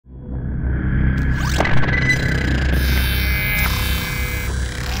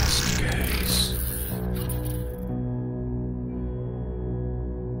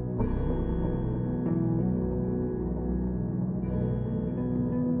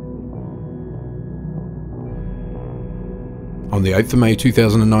On the 8th of May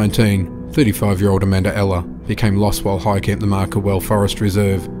 2019, 35-year-old Amanda Eller became lost while hiking at the Markawell Forest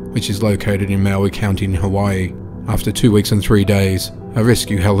Reserve, which is located in Maui County in Hawaii. After 2 weeks and 3 days, a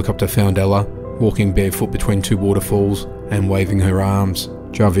rescue helicopter found Eller walking barefoot between two waterfalls and waving her arms.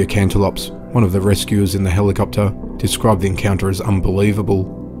 Jayme Closs, one of the rescuers in the helicopter, described the encounter as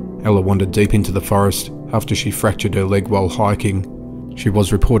unbelievable. Eller wandered deep into the forest after she fractured her leg while hiking. She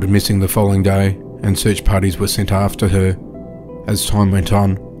was reported missing the following day, and search parties were sent after her. As time went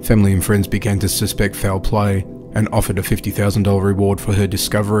on, family and friends began to suspect foul play and offered a $50,000 reward for her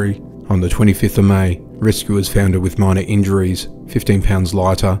discovery. On the 25th of May, rescuers found her with minor injuries, 15 pounds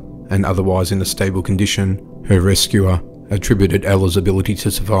lighter, and otherwise in a stable condition. Her rescuer attributed Eller's ability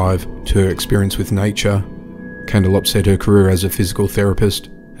to survive to her experience with nature. Closs said her career as a physical therapist,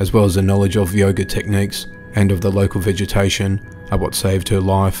 as well as a knowledge of yoga techniques and of the local vegetation, are what saved her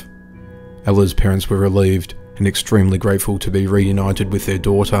life. Eller's parents were relieved and extremely grateful to be reunited with their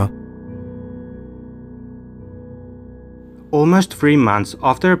daughter. Almost 3 months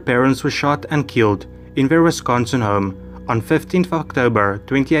after her parents were shot and killed in their Wisconsin home on 15th of October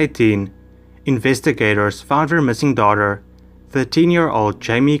 2018, investigators found their missing daughter, 13-year-old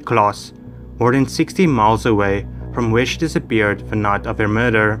Jayme Closs, more than 60 miles away from where she disappeared the night of her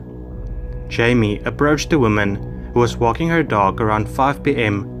murder. Jayme approached the woman who was walking her dog around 5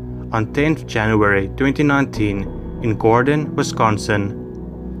 p.m. on 10th January 2019 in Gordon,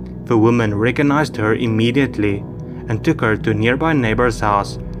 Wisconsin. The woman recognized her immediately and took her to a nearby neighbor's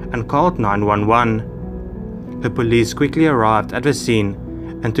house and called 911. The police quickly arrived at the scene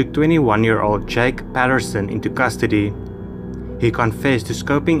and took 21-year-old Jake Patterson into custody. He confessed to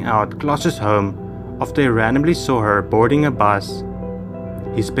scoping out Closs's home after he randomly saw her boarding a bus.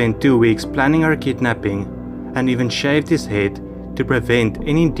 He spent 2 weeks planning her kidnapping and even shaved his head to prevent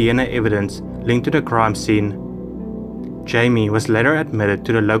any DNA evidence linked to the crime scene. Jayme was later admitted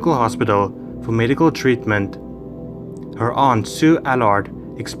to the local hospital for medical treatment. Her aunt Sue Allard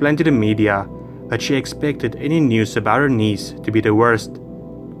explained to the media that she expected any news about her niece to be the worst.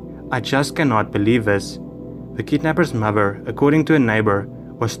 "I just cannot believe this." The kidnapper's mother, according to a neighbor,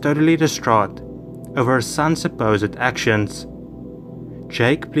 was totally distraught over her son's supposed actions.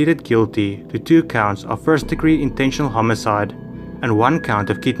 Jake pleaded guilty to 2 counts of first-degree intentional homicide and 1 count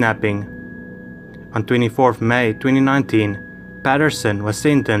of kidnapping. On 24th May 2019, Patterson was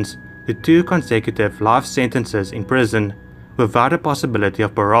sentenced to 2 consecutive life sentences in prison without a possibility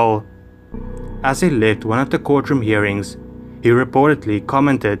of parole. As he left one of the courtroom hearings, he reportedly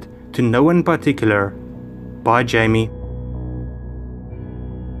commented to no one in particular, "Bye, Jayme."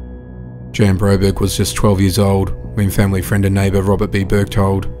 Jan Broberg was just 12 years old when family friend and neighbour Robert B.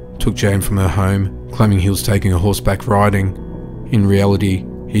 Berchtold took Jan from her home, claiming he was taking her horseback riding. In reality,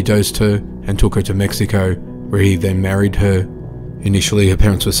 he dosed her and took her to Mexico, where he then married her. Initially, her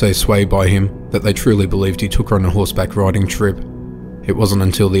parents were so swayed by him that they truly believed he took her on a horseback riding trip. It wasn't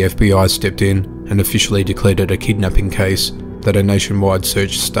until the FBI stepped in and officially declared it a kidnapping case that a nationwide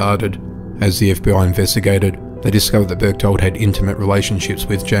search started. As the FBI investigated, they discovered that Berchtold had intimate relationships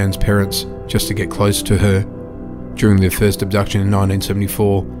with Jan's parents just to get close to her. During their first abduction in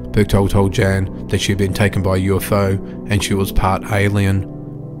 1974, Berchtold told Jan that she had been taken by a UFO and she was part alien.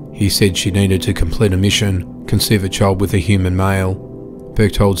 He said she needed to complete a mission, conceive a child with a human male.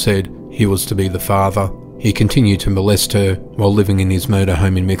 Berchtold said he was to be the father. He continued to molest her while living in his motor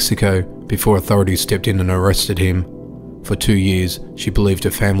home in Mexico before authorities stepped in and arrested him. For 2 years, she believed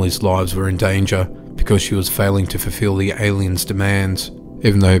her family's lives were in danger because she was failing to fulfill the aliens' demands.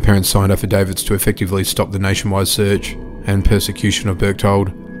 Even though her parents signed affidavits to effectively stop the nationwide search and persecution of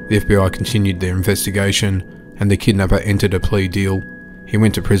Berchtold, the FBI continued their investigation and the kidnapper entered a plea deal. He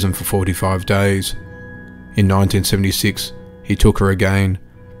went to prison for 45 days. In 1976, he took her again,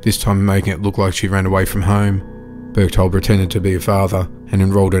 this time making it look like she ran away from home. Berchtold pretended to be a father and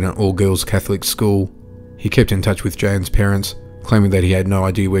enrolled in an all-girls Catholic school. He kept in touch with Jan's parents, claiming that he had no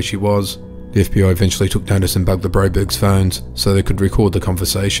idea where she was. The FBI eventually took notice and bugged the Brobergs' phones so they could record the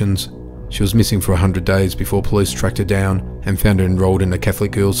conversations. She was missing for 100 days before police tracked her down and found her enrolled in a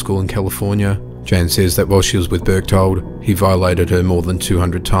Catholic girls' school in California. Jan says that while she was with Berchtold, he violated her more than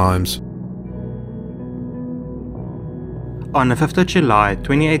 200 times. On the 5th of July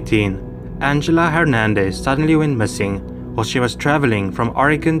 2018, Angela Hernandez suddenly went missing while she was traveling from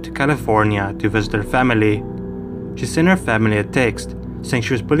Oregon to California to visit her family. She sent her family a text saying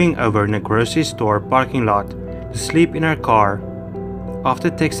she was pulling over in a grocery store parking lot to sleep in her car. After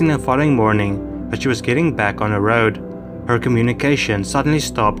texting the following morning that she was getting back on the road, her communication suddenly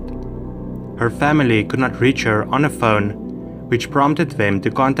stopped. Her family could not reach her on the phone, which prompted them to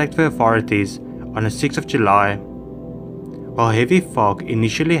contact the authorities on the 6th of July. While heavy fog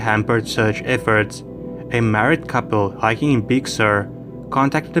initially hampered search efforts, a married couple hiking in Big Sur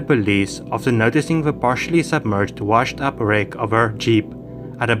contacted the police after noticing the partially submerged, washed-up wreck of her Jeep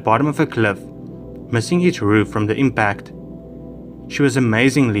at the bottom of a cliff, missing its roof from the impact. She was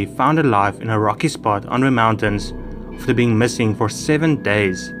amazingly found alive in a rocky spot on the mountains after being missing for 7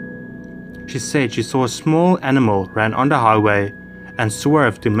 days. She said she saw a small animal run on the highway and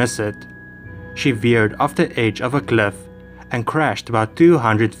swerved to miss it. She veered off the edge of a cliff and crashed about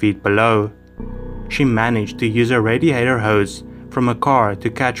 200 feet below. She managed to use a radiator hose from a car to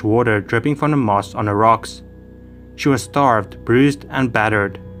catch water dripping from the moss on the rocks. She was starved, bruised, and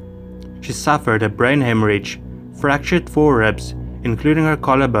battered. She suffered a brain hemorrhage, fractured 4 ribs, including her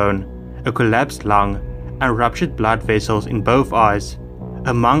collarbone, a collapsed lung, and ruptured blood vessels in both eyes,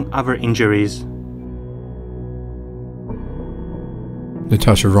 among other injuries.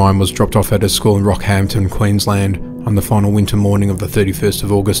 Natasha Ryan was dropped off at a school in Rockhampton, Queensland on the final winter morning of the 31st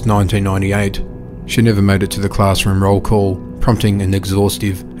of August 1998. She never made it to the classroom roll call, prompting an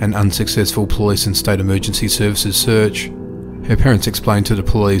exhaustive and unsuccessful police and state emergency services search. Her parents explained to the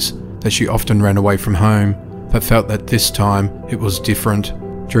police that she often ran away from home, but felt that this time it was different.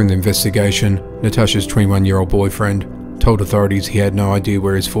 During the investigation, Natasha's 21-year-old boyfriend told authorities he had no idea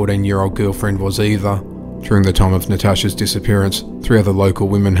where his 14-year-old girlfriend was either. During the time of Natasha's disappearance, 3 other local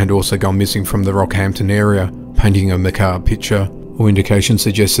women had also gone missing from the Rockhampton area, painting a macabre picture. All indications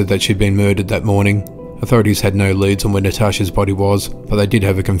suggested that she'd been murdered that morning. Authorities had no leads on where Natasha's body was, but they did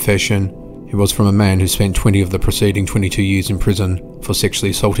have a confession. It was from a man who spent 20 of the preceding 22 years in prison for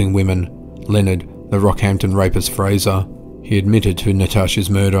sexually assaulting women, Leonard, the Rockhampton rapist Fraser. He admitted to Natasha's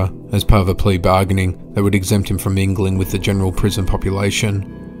murder as part of a plea bargaining that would exempt him from mingling with the general prison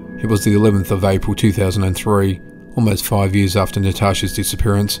population. It was the 11th of April 2003, almost 5 years after Natasha's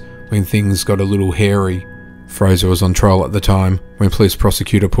disappearance, when things got a little hairy. Fraser was on trial at the time when police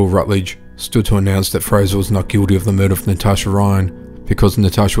prosecutor Paul Rutledge stood to announce that Fraser was not guilty of the murder of Natasha Ryan because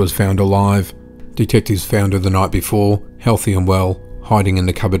Natasha was found alive. Detectives found her the night before, healthy and well, hiding in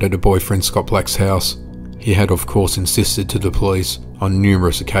the cupboard at her boyfriend Scott Black's house. He had of course insisted to the police on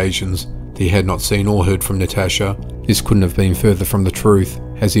numerous occasions that he had not seen or heard from Natasha. This couldn't have been further from the truth,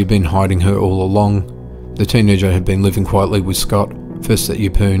 as he had been hiding her all along. The teenager had been living quietly with Scott, first at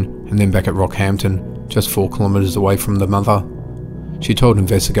Yeppoon and then back at Rockhampton, just 4 kilometres away from the mother. She told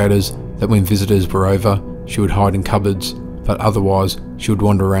investigators that when visitors were over, she would hide in cupboards, but otherwise she would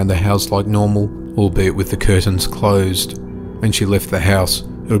wander around the house like normal, albeit with the curtains closed. When she left the house,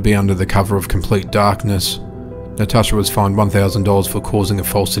 it would be under the cover of complete darkness. Natasha was fined $1,000 for causing a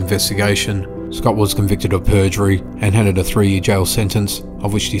false investigation. Scott was convicted of perjury and handed a 3-year jail sentence,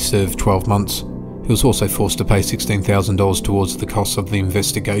 of which he served 12 months. He was also forced to pay $16,000 towards the costs of the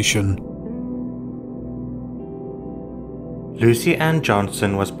investigation. Lucy Ann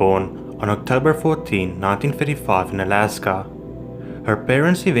Johnson was born on October 14, 1935 in Alaska. Her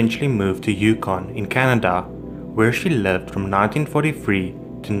parents eventually moved to Yukon in Canada, where she lived from 1943 to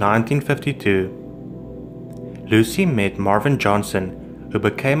 1952. Lucy met Marvin Johnson, who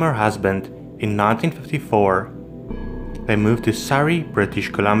became her husband, in 1954. They moved to Surrey, British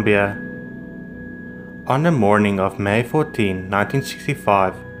Columbia. On the morning of May 14,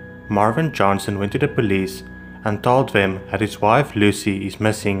 1965, Marvin Johnson went to the police and told them that his wife Lucy is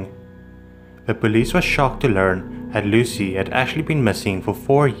missing. The police was shocked to learn that Lucy had actually been missing for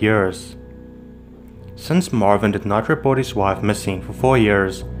 4 years. Since Marvin did not report his wife missing for 4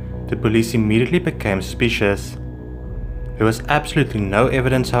 years, the police immediately became suspicious. There was absolutely no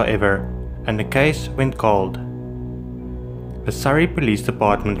evidence, however, and the case went cold. The Surrey Police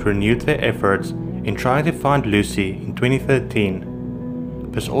Department renewed their efforts in trying to find Lucy in 2013.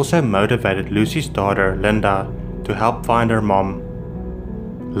 This also motivated Lucy's daughter, Linda, to help find her mom.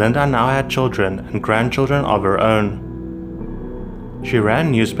 Linda now had children and grandchildren of her own. She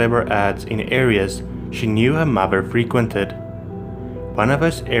ran newspaper ads in areas she knew her mother frequented. One of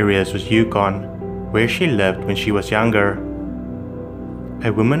those areas was Yukon, where she lived when she was younger.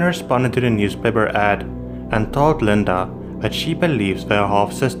 A woman responded to the newspaper ad and told Linda that she believes they are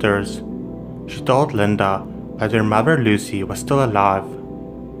half-sisters. She told Linda that her mother Lucy was still alive.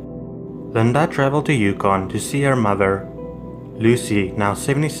 Linda traveled to Yukon to see her mother. Lucy, now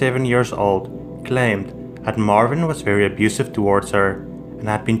 77 years old, claimed that Marvin was very abusive towards her and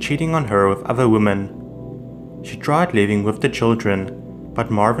had been cheating on her with other women. She tried leaving with the children,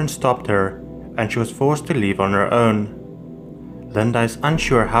 but Marvin stopped her and she was forced to leave on her own. Linda is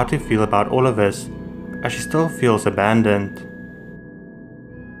unsure how to feel about all of this, as she still feels abandoned.